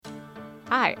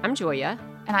Hi, I'm Julia.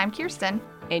 And I'm Kirsten.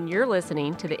 And you're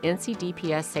listening to the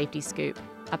NCDPS Safety Scoop,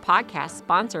 a podcast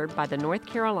sponsored by the North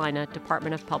Carolina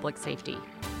Department of Public Safety.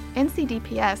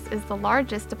 NCDPS is the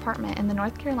largest department in the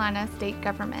North Carolina state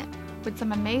government, with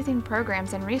some amazing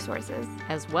programs and resources,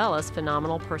 as well as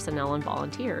phenomenal personnel and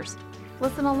volunteers.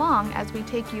 Listen along as we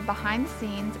take you behind the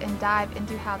scenes and dive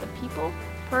into how the people,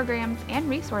 programs, and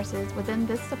resources within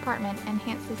this department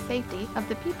enhance the safety of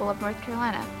the people of North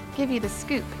Carolina. Give you the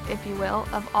scoop, if you will,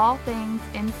 of all things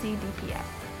NCDPS.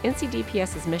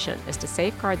 NCDPS's mission is to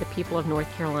safeguard the people of North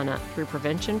Carolina through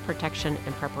prevention, protection,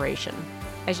 and preparation.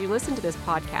 As you listen to this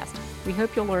podcast, we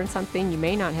hope you'll learn something you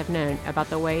may not have known about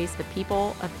the ways the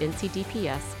people of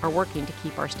NCDPS are working to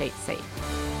keep our state safe.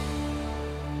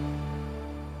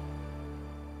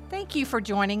 Thank you for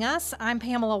joining us. I'm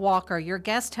Pamela Walker, your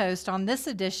guest host on this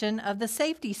edition of the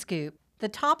Safety Scoop. The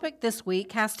topic this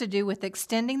week has to do with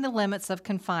extending the limits of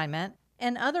confinement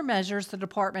and other measures the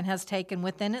department has taken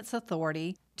within its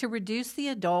authority to reduce the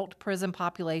adult prison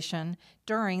population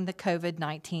during the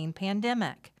COVID-19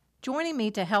 pandemic. Joining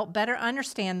me to help better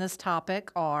understand this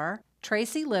topic are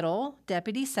Tracy Little,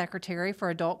 Deputy Secretary for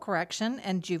Adult Correction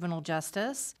and Juvenile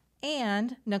Justice,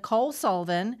 and Nicole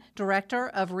Sullivan, Director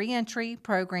of Reentry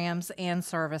Programs and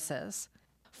Services.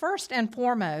 First and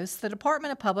foremost, the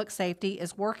Department of Public Safety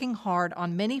is working hard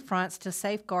on many fronts to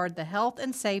safeguard the health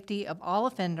and safety of all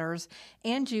offenders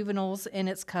and juveniles in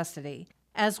its custody,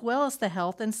 as well as the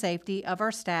health and safety of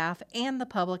our staff and the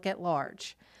public at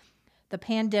large. The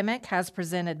pandemic has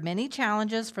presented many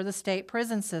challenges for the state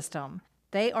prison system.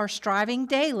 They are striving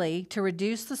daily to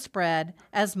reduce the spread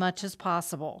as much as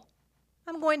possible.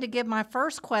 I'm going to give my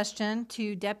first question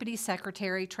to Deputy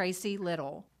Secretary Tracy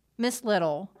Little. Ms.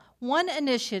 Little, one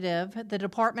initiative the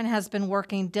department has been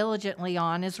working diligently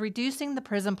on is reducing the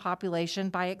prison population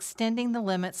by extending the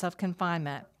limits of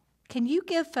confinement. Can you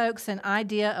give folks an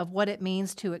idea of what it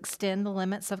means to extend the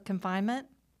limits of confinement?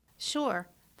 Sure.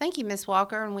 Thank you, Ms.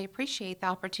 Walker, and we appreciate the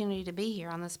opportunity to be here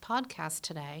on this podcast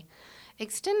today.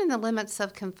 Extending the limits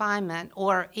of confinement,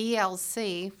 or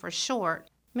ELC for short,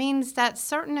 means that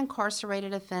certain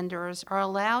incarcerated offenders are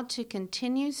allowed to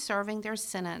continue serving their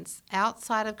sentence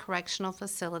outside of correctional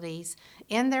facilities,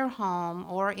 in their home,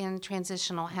 or in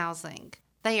transitional housing.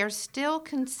 They are still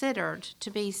considered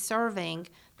to be serving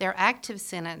their active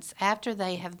sentence after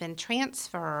they have been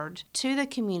transferred to the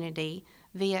community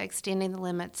via extending the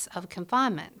limits of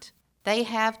confinement. They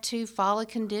have to follow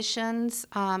conditions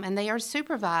and they are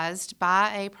supervised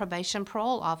by a probation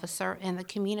parole officer in the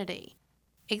community.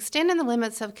 Extending the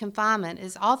limits of confinement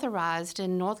is authorized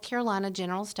in North Carolina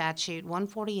General Statute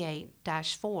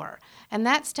 148-4, and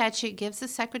that statute gives the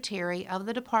Secretary of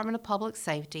the Department of Public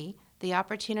Safety the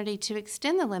opportunity to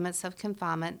extend the limits of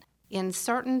confinement in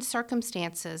certain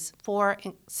circumstances for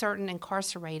certain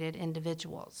incarcerated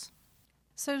individuals.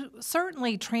 So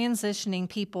certainly transitioning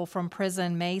people from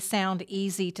prison may sound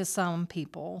easy to some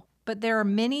people, but there are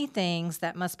many things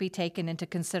that must be taken into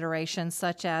consideration,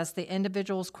 such as the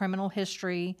individual's criminal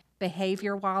history,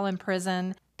 behavior while in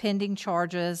prison, pending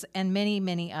charges, and many,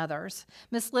 many others.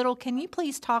 Ms. Little, can you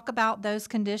please talk about those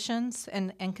conditions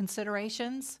and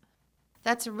considerations?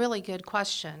 That's a really good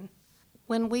question.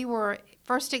 When we were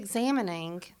first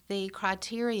examining the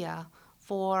criteria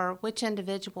for which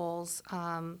individuals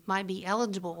might be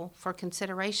eligible for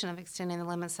consideration of extending the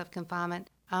limits of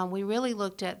confinement, we really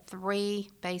looked at three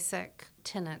basic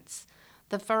tenets.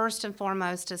 The first and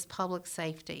foremost is public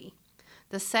safety.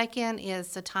 The second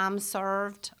is the time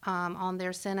served on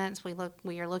their sentence.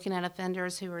 We are looking at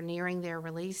offenders who are nearing their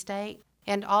release date.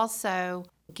 And also,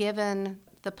 given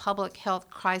the public health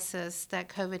crisis that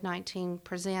COVID-19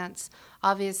 presents,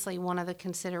 obviously one of the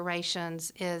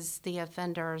considerations is the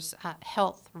offender's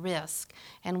health risk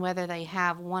and whether they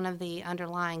have one of the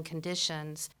underlying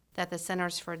conditions that the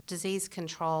Centers for Disease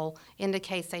Control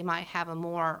indicates they might have a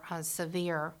more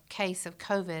severe case of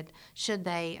COVID should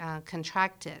they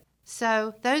contract it.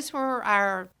 So those were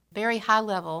our very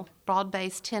high-level,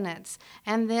 broad-based tenets.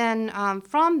 And then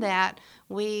from that,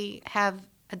 we have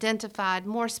identified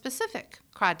more specific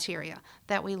criteria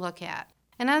that we look at.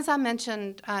 And as I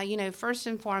mentioned, first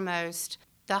and foremost,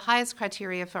 the highest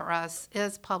criteria for us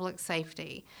is public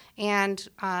safety. And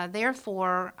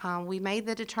therefore, we made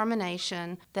the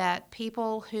determination that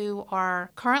people who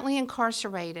are currently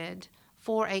incarcerated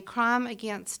for a crime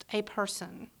against a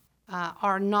person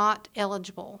are not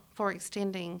eligible for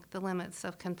extending the limits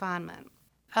of confinement.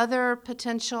 Other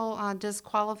potential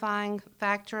disqualifying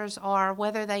factors are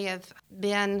whether they have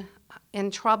been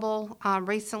in trouble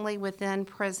recently within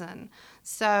prison.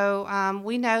 So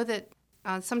we know that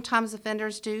Sometimes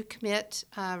offenders do commit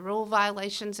rule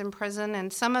violations in prison,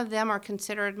 and some of them are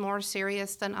considered more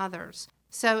serious than others.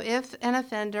 So if an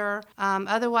offender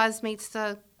otherwise meets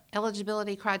the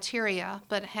eligibility criteria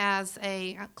but has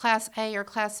a Class A or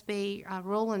Class B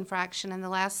rule infraction in the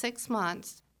last 6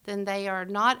 months, then they are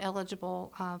not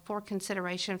eligible for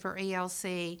consideration for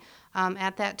ELC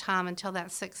at that time until that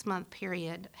 6-month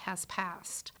period has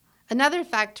passed. Another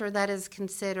factor that is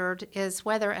considered is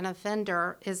whether an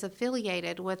offender is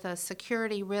affiliated with a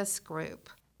security risk group,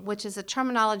 which is a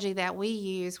terminology that we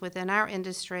use within our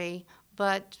industry,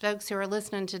 but folks who are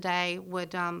listening today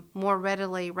would more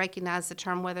readily recognize the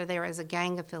term whether there is a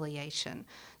gang affiliation.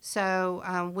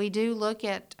 So we do look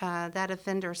at that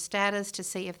offender status to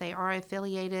see if they are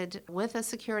affiliated with a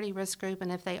security risk group,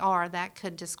 and if they are, that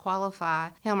could disqualify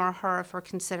him or her for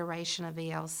consideration of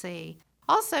ELC.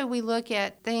 Also, we look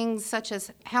at things such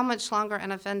as how much longer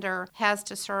an offender has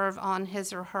to serve on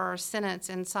his or her sentence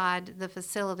inside the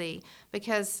facility,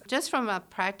 because just from a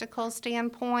practical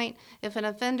standpoint, if an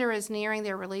offender is nearing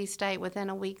their release date within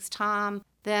a week's time,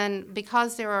 then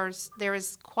because there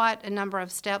is quite a number of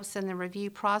steps in the review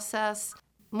process,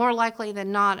 more likely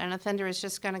than not, an offender is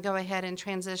just going to go ahead and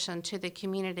transition to the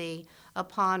community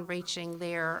upon reaching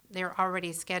their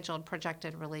already scheduled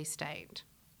projected release date.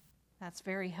 That's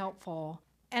very helpful.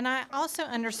 And I also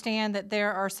understand that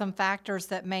there are some factors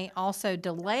that may also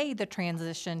delay the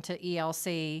transition to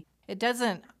ELC. It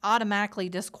doesn't automatically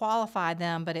disqualify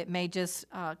them, but it may just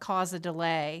cause a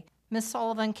delay. Ms.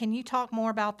 Sullivan, can you talk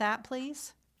more about that,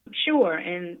 please? Sure,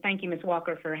 and thank you, Ms.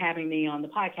 Walker, for having me on the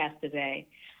podcast today.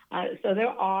 So there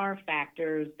are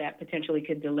factors that potentially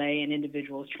could delay an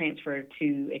individual's transfer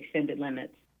to extended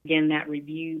limits. Again, that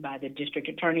review by the district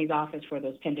attorney's office for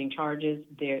those pending charges,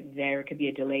 there could be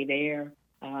a delay there,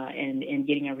 and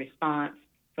getting a response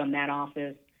from that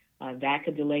office. That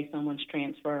could delay someone's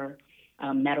transfer.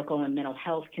 Medical and mental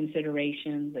health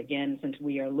considerations, again, since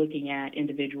we are looking at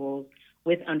individuals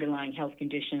with underlying health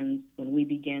conditions, when we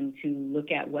begin to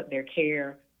look at what their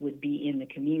care would be in the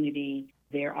community,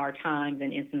 there are times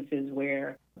and instances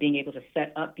where being able to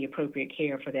set up the appropriate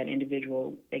care for that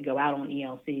individual, they go out on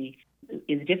ELC,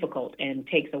 is difficult and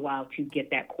takes a while to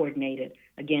get that coordinated.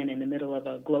 Again, in the middle of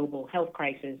a global health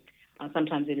crisis,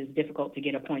 sometimes it is difficult to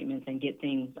get appointments and get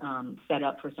things set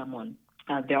up for someone.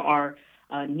 There are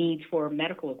needs for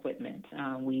medical equipment.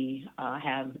 We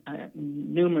have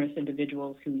numerous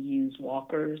individuals who use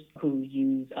walkers, who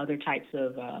use other types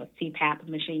of CPAP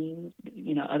machines,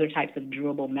 other types of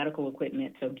durable medical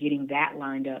equipment. So getting that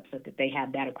lined up so that they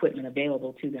have that equipment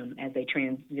available to them as they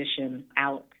transition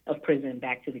out of prison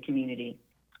back to the community.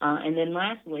 And then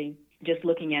lastly, just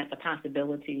looking at the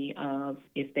possibility of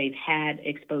if they've had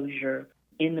exposure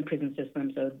in the prison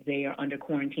system, so they are under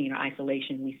quarantine or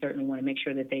isolation, we certainly want to make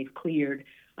sure that they've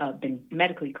been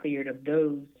medically cleared of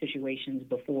those situations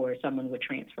before someone would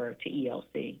transfer to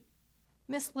ELC.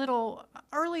 Ms. Little,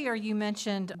 earlier you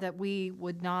mentioned that we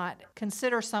would not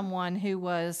consider someone who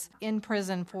was in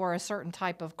prison for a certain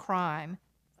type of crime.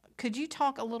 Could you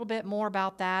talk a little bit more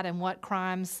about that and what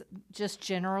crimes just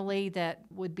generally that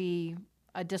would be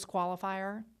a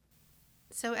disqualifier?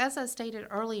 So as I stated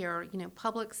earlier,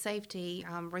 public safety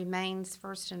remains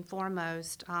first and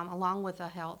foremost, along with the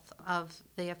health of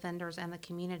the offenders and the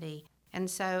community. And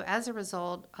so as a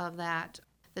result of that,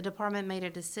 the department made a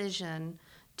decision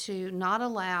to not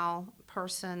allow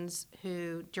persons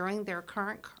who, during their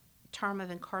current term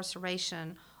of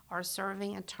incarceration, are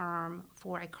serving a term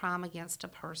for a crime against a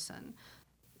person.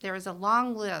 There is a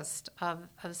long list of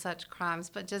such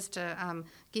crimes, but just to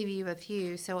give you a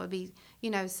few, so it would be,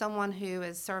 someone who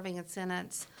is serving a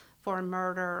sentence for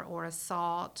murder or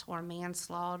assault or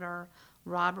manslaughter,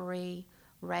 robbery,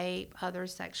 rape, other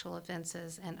sexual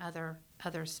offenses, and other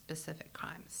specific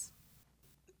crimes.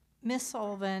 Ms.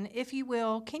 Sullivan, if you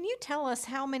will, can you tell us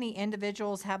how many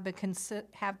individuals have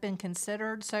been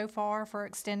considered so far for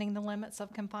extending the limits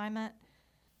of confinement?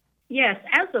 Yes,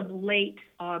 as of late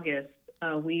August,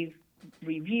 we've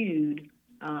reviewed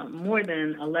more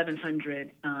than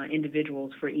 1,100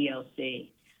 individuals for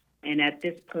ELC. And at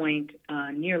this point,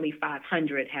 nearly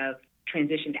 500 have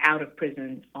transitioned out of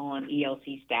prison on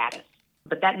ELC status.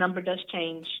 But that number does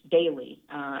change daily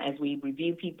as we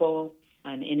review people.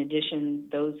 And in addition,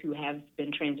 those who have been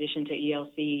transitioned to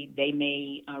ELC, they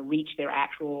may reach their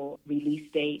actual release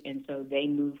date, and so they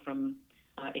move from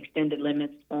extended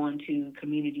limits on to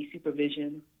community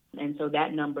supervision. And so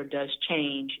that number does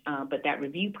change, but that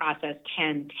review process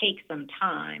can take some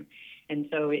time. And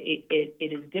so it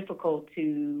is difficult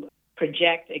to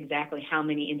project exactly how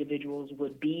many individuals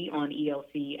would be on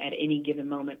ELC at any given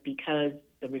moment because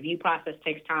the review process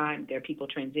takes time. There are people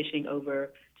transitioning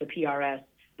over to PRS,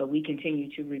 but we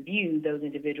continue to review those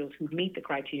individuals who meet the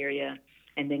criteria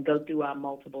and then go through our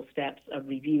multiple steps of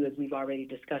review, as we've already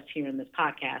discussed here in this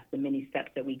podcast, the many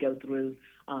steps that we go through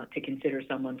to consider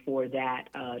someone for that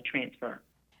transfer.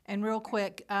 And real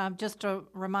quick, just a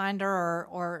reminder,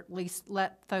 or at least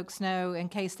let folks know in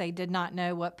case they did not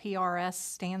know what PRS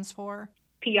stands for.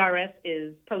 PRS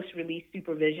is post-release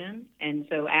supervision, and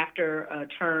so after a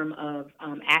term of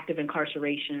active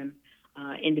incarceration,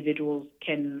 individuals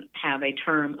can have a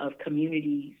term of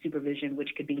community supervision, which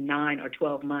could be 9 or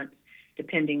 12 months,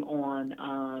 depending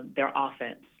on their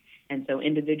offense. And so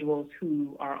individuals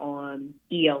who are on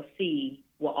ELC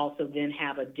will also then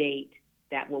have a date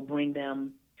that will bring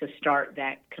them to start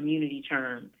that community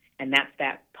term, and that's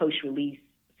that post-release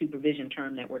supervision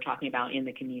term that we're talking about in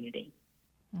the community.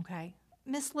 Okay.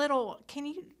 Ms. Little, can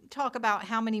you talk about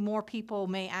how many more people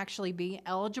may actually be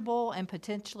eligible and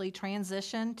potentially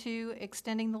transition to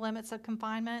extending the limits of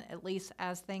confinement, at least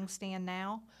as things stand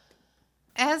now?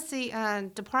 As the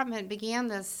department began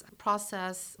this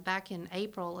process back in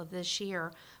April of this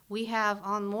year, we have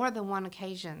on more than one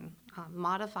occasion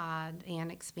modified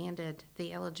and expanded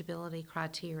the eligibility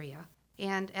criteria.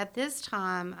 And at this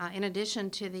time, in addition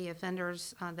to the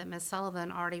offenders that Ms.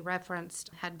 Sullivan already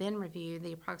referenced had been reviewed,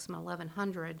 the approximate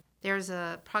 1,100, there's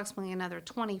approximately another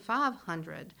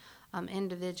 2,500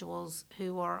 individuals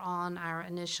who are on our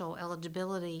initial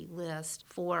eligibility list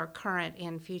for current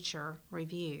and future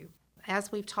review.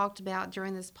 As we've talked about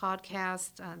during this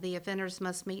podcast, the offenders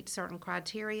must meet certain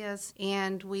criteria,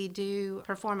 and we do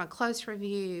perform a close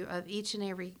review of each and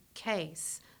every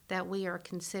case that we are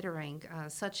considering,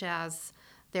 such as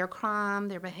their crime,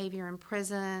 their behavior in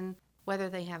prison, whether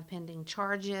they have pending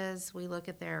charges. We look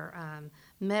at their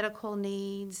medical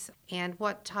needs and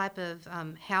what type of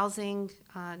housing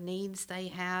needs they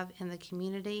have in the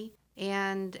community.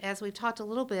 And as we've talked a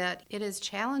little bit, it is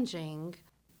challenging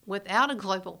without a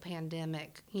global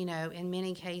pandemic, in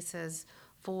many cases,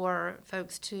 for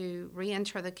folks to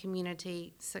reenter the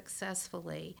community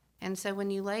successfully. And so when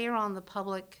you layer on the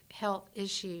public health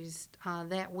issues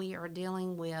that we are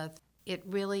dealing with, it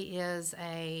really is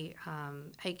a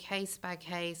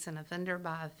case-by-case and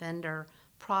offender-by-offender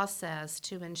process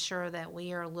to ensure that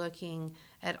we are looking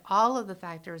at all of the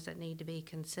factors that need to be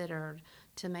considered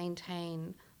to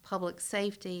maintain public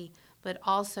safety, but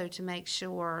also to make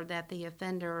sure that the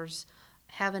offenders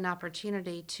have an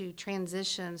opportunity to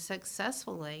transition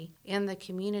successfully in the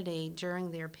community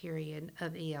during their period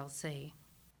of ELC.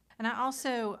 And I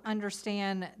also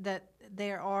understand that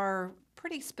there are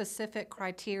pretty specific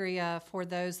criteria for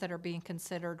those that are being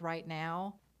considered right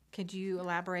now. Could you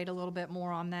elaborate a little bit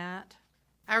more on that?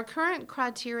 Our current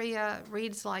criteria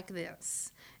reads like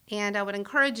this. And I would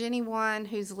encourage anyone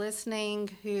who's listening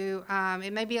who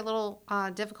it may be a little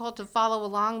difficult to follow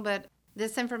along, but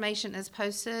this information is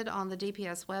posted on the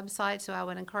DPS website, so I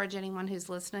would encourage anyone who's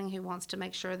listening who wants to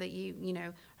make sure that you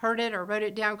heard it or wrote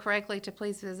it down correctly to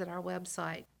please visit our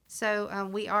website. So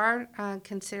we are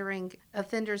considering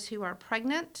offenders who are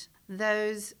pregnant,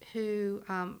 those who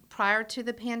prior to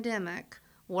the pandemic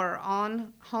were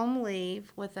on home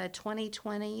leave with a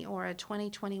 2020 or a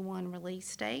 2021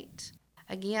 release date.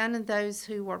 Again, those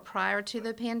who were prior to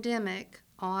the pandemic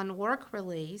on work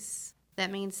release, that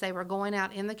means they were going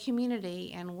out in the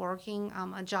community and working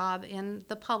a job in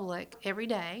the public every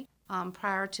day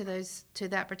prior to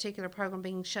that particular program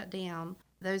being shut down.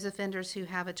 Those offenders who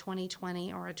have a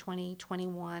 2020 or a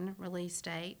 2021 release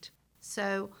date.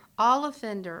 So all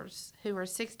offenders who are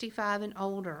 65 and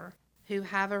older who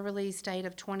have a release date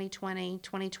of 2020,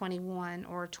 2021,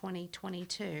 or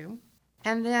 2022.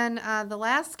 And then the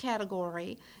last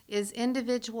category is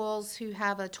individuals who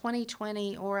have a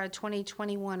 2020 or a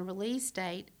 2021 release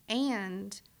date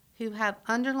and who have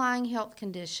underlying health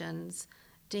conditions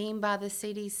deemed by the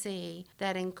CDC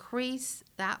that increase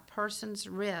that person's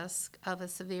risk of a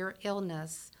severe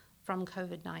illness from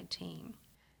COVID-19.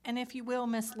 And if you will,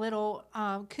 Ms. Little,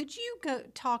 could you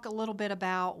talk a little bit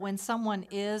about when someone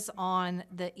is on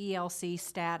the ELC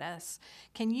status?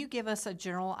 Can you give us a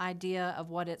general idea of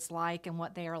what it's like and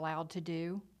what they are allowed to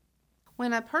do?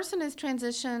 When a person is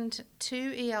transitioned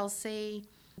to ELC,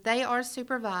 they are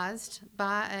supervised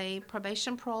by a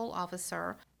probation parole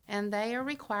officer, and they are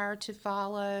required to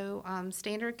follow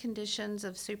standard conditions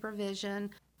of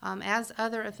supervision as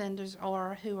other offenders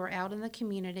are who are out in the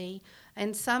community.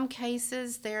 In some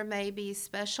cases, there may be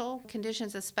special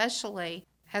conditions, especially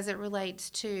as it relates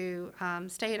to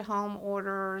stay-at-home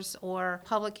orders or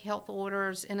public health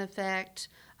orders in effect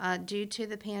due to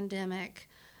the pandemic.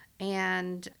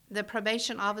 And the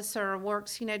probation officer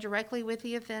works, directly with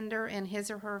the offender and his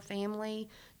or her family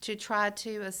to try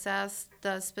to assess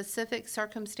the specific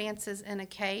circumstances in a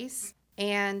case,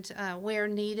 and where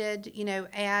needed,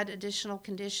 add additional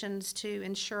conditions to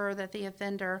ensure that the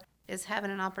offender is having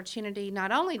an opportunity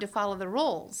not only to follow the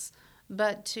rules,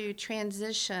 but to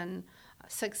transition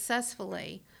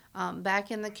successfully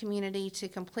back in the community to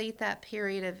complete that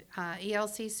period of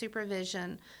ELC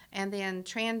supervision and then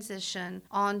transition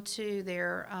on to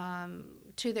their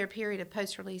period of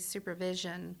post-release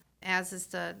supervision, as is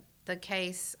the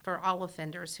case for all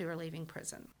offenders who are leaving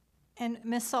prison. And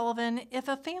Ms. Sullivan, if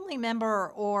a family member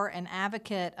or an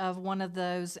advocate of one of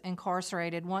those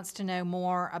incarcerated wants to know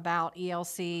more about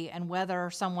ELC and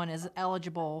whether someone is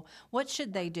eligible, what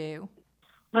should they do?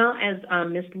 Well, as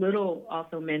Ms. Little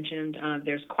also mentioned,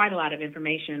 there's quite a lot of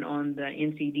information on the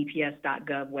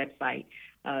NCDPS.gov website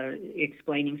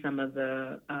explaining some of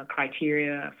the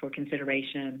criteria for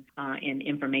consideration and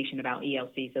information about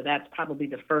ELC. So that's probably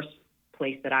the first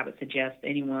place that I would suggest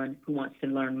anyone who wants to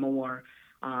learn more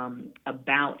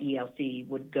about ELC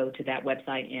would go to that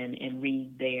website and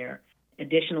read there.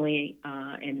 Additionally,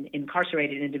 an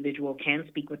incarcerated individual can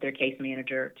speak with their case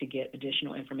manager to get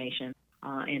additional information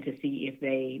and to see if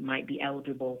they might be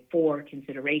eligible for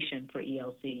consideration for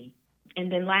ELC.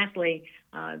 And then lastly,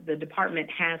 the department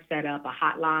has set up a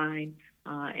hotline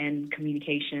and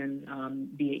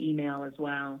communication via email as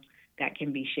well that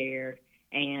can be shared.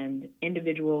 And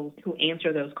individuals who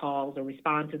answer those calls or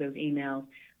respond to those emails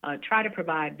try to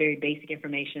provide very basic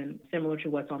information similar to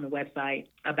what's on the website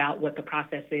about what the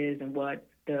process is and what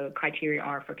the criteria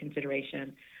are for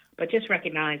consideration. But just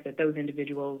recognize that those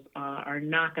individuals are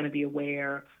not going to be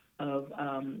aware of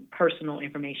personal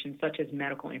information such as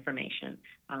medical information.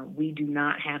 We do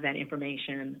not have that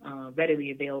information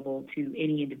readily available to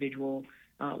any individual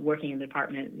working in the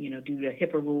department, due to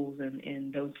HIPAA rules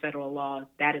and those federal laws.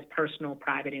 That is personal,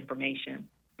 private information.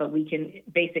 But we can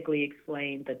basically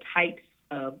explain the types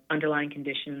of underlying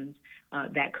conditions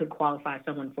that could qualify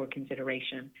someone for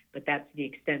consideration. But that's the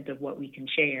extent of what we can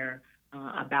share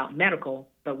about medical,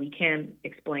 but we can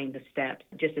explain the steps,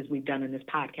 just as we've done in this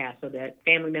podcast, so that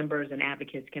family members and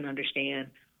advocates can understand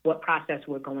what process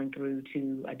we're going through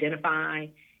to identify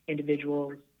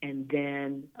individuals and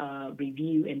then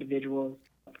review individuals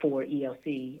for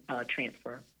ELC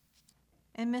transfer.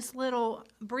 And Ms. Little,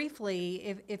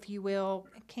 briefly, if you will,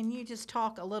 can you just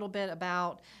talk a little bit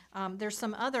about, there's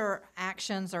some other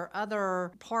actions or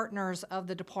other partners of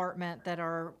the department that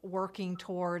are working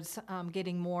towards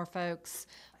getting more folks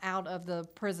out of the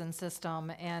prison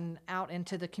system and out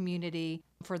into the community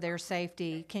for their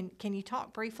safety. Can you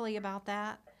talk briefly about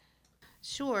that?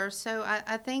 Sure. So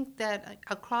I think that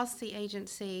across the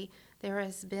agency, there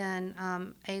has been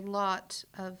a lot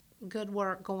of good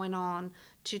work going on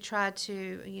to try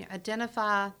to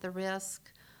identify the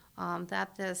risk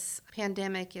that this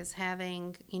pandemic is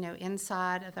having,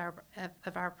 inside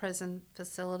of our prison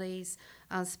facilities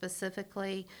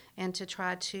specifically, and to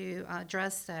try to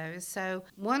address those. So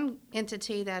one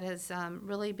entity that has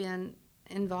really been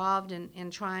involved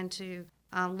in trying to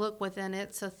look within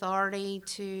its authority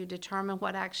to determine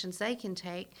what actions they can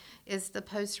take is the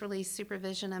Post-Release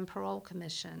Supervision and Parole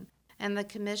Commission. And the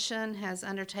commission has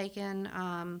undertaken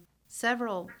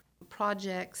several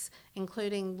projects,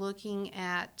 including looking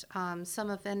at some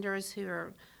offenders who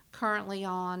are currently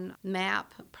on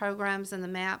MAP programs, and the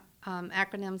MAP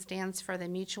acronym stands for the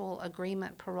Mutual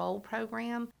Agreement Parole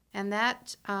Program. And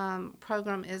that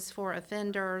program is for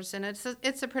offenders, and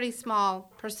it's a pretty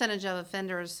small percentage of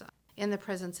offenders in the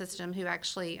prison system who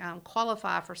actually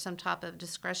qualify for some type of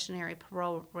discretionary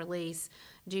parole release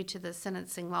due to the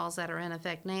sentencing laws that are in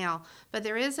effect now. But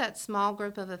there is that small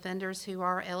group of offenders who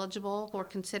are eligible for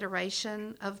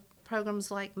consideration of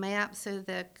programs like MAP. So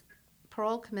the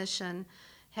Parole Commission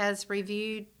has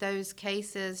reviewed those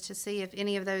cases to see if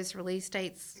any of those release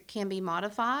dates can be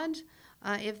modified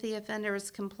if the offender is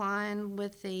complying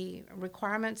with the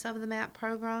requirements of the MAP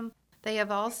program. They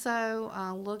have also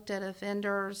looked at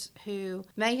offenders who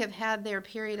may have had their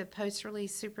period of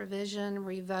post-release supervision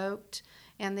revoked,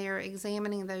 and they're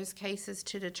examining those cases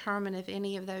to determine if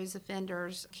any of those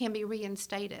offenders can be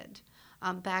reinstated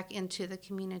back into the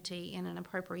community in an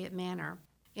appropriate manner.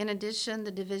 In addition,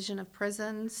 the Division of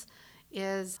Prisons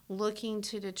is looking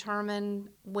to determine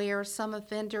where some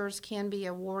offenders can be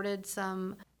awarded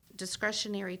some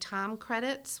discretionary time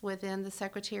credits within the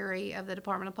Secretary of the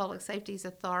Department of Public Safety's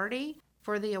authority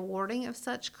for the awarding of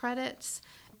such credits.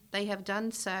 They have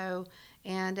done so,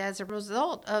 and as a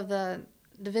result of the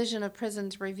Division of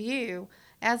Prisons review,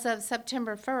 As of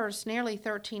September 1st, nearly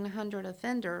 1,300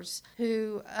 offenders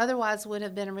who otherwise would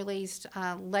have been released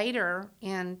later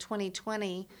in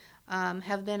 2020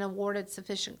 have been awarded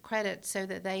sufficient credit so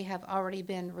that they have already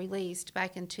been released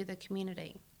back into the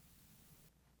community.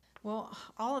 Well,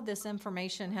 all of this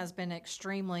information has been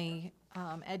extremely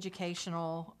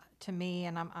educational to me,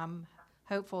 and I'm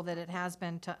hopeful that it has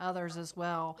been to others as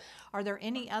well. Are there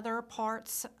any other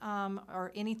parts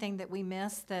or anything that we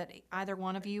missed that either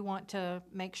one of you want to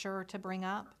make sure to bring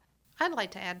up? I'd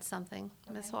like to add something,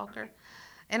 Ms. Walker.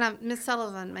 And Ms.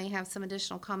 Sullivan may have some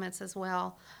additional comments as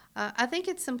well. I think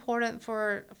it's important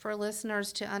for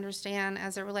listeners to understand,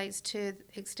 as it relates to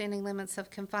extending limits of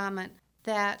confinement,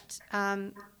 that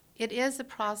it is a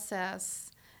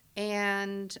process,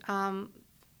 and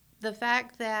the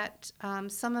fact that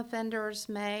some offenders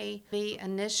may be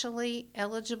initially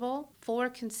eligible for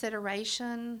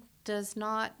consideration does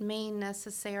not mean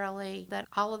necessarily that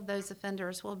all of those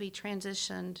offenders will be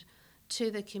transitioned to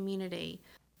the community.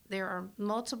 There are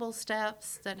multiple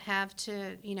steps that have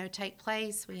to, take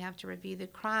place. We have to review the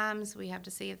crimes. We have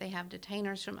to see if they have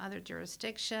detainers from other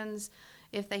jurisdictions.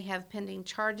 If they have pending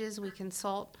charges, we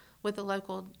consult with the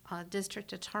local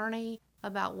district attorney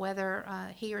about whether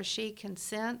he or she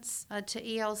consents to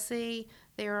ELC.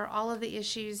 There are all of the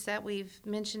issues that we've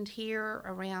mentioned here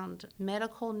around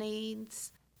medical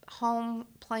needs, home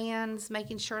plans,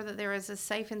 making sure that there is a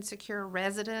safe and secure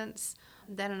residence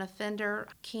that an offender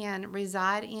can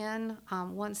reside in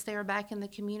once they're back in the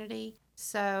community.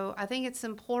 So I think it's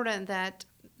important that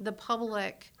the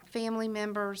public, family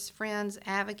members, friends,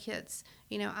 advocates,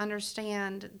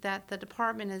 understand that the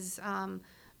department is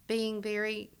being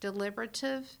very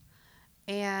deliberative,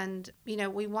 and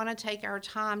we want to take our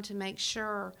time to make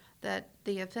sure that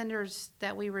the offenders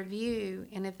that we review,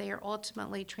 and if they are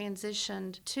ultimately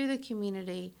transitioned to the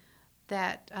community,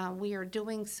 that we are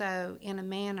doing so in a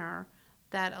manner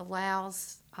that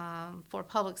allows for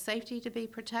public safety to be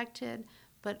protected,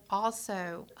 but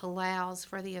also allows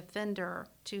for the offender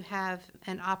to have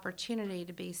an opportunity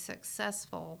to be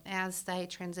successful as they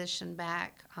transition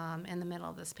back in the middle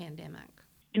of this pandemic.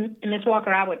 And Ms.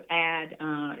 Walker, I would add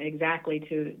exactly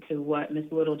to what Ms.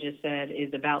 Little just said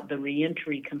is about the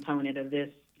reentry component of this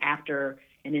after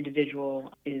an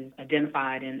individual is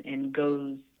identified and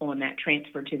goes on that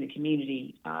transfer to the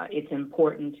community. It's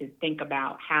important to think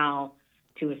about how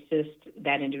to assist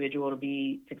that individual to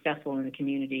be successful in the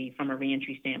community from a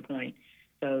reentry standpoint.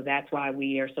 So that's why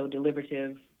we are so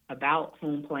deliberative about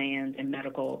home plans and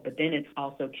medical, but then it's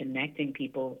also connecting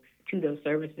people to those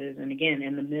services. And again,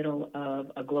 in the middle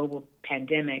of a global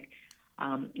pandemic,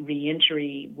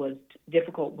 reentry was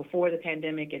difficult before the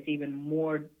pandemic. It's even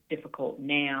more difficult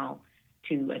now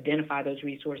to identify those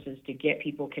resources to get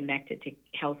people connected to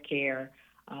health care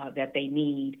that they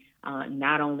need,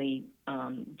 not only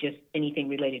just anything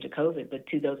related to COVID, but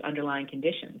to those underlying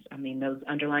conditions. I mean, those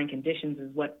underlying conditions is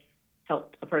what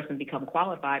helped a person become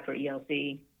qualified for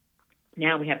ELC.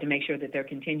 Now we have to make sure that they're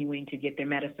continuing to get their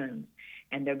medicines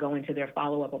and they're going to their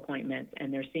follow-up appointments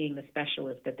and they're seeing the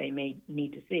specialist that they may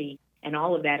need to see. And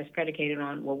all of that is predicated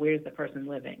on, well, where's the person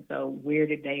living? So where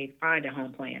did they find a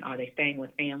home plan? Are they staying with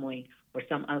family or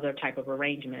some other type of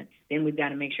arrangement? Then we've got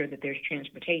to make sure that there's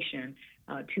transportation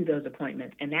to those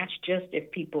appointments. And that's just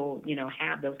if people,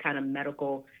 have those kind of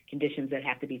medical conditions that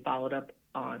have to be followed up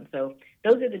on. So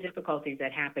those are the difficulties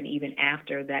that happen even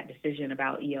after that decision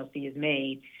about ELC is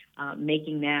made,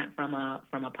 making that from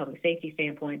a public safety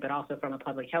standpoint, but also from a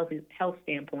public health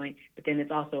standpoint. But then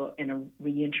it's also in a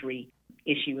reentry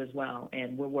issue as well.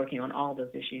 And we're working on all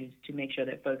those issues to make sure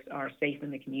that folks are safe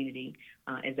in the community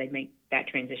as they make that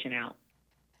transition out.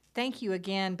 Thank you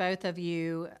again, both of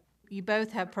you. You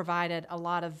both have provided a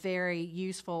lot of very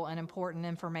useful and important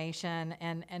information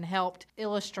and helped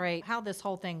illustrate how this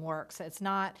whole thing works. It's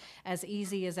not as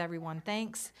easy as everyone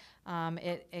thinks.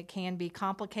 It can be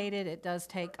complicated. It does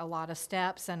take a lot of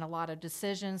steps and a lot of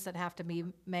decisions that have to be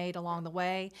made along the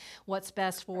way. What's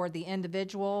best for the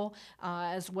individual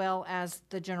as well as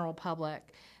the general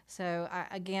public. So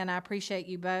I appreciate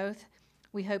you both.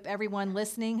 We hope everyone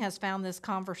listening has found this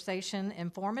conversation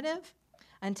informative.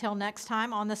 Until next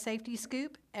time on The Safety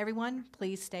Scoop, everyone,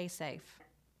 please stay safe.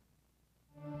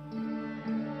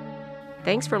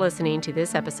 Thanks for listening to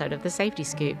this episode of The Safety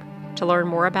Scoop. To learn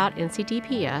more about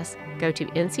NCDPS, go to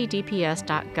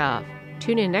ncdps.gov.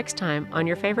 Tune in next time on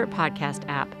your favorite podcast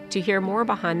app to hear more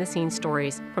behind-the-scenes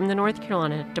stories from the North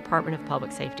Carolina Department of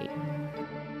Public Safety.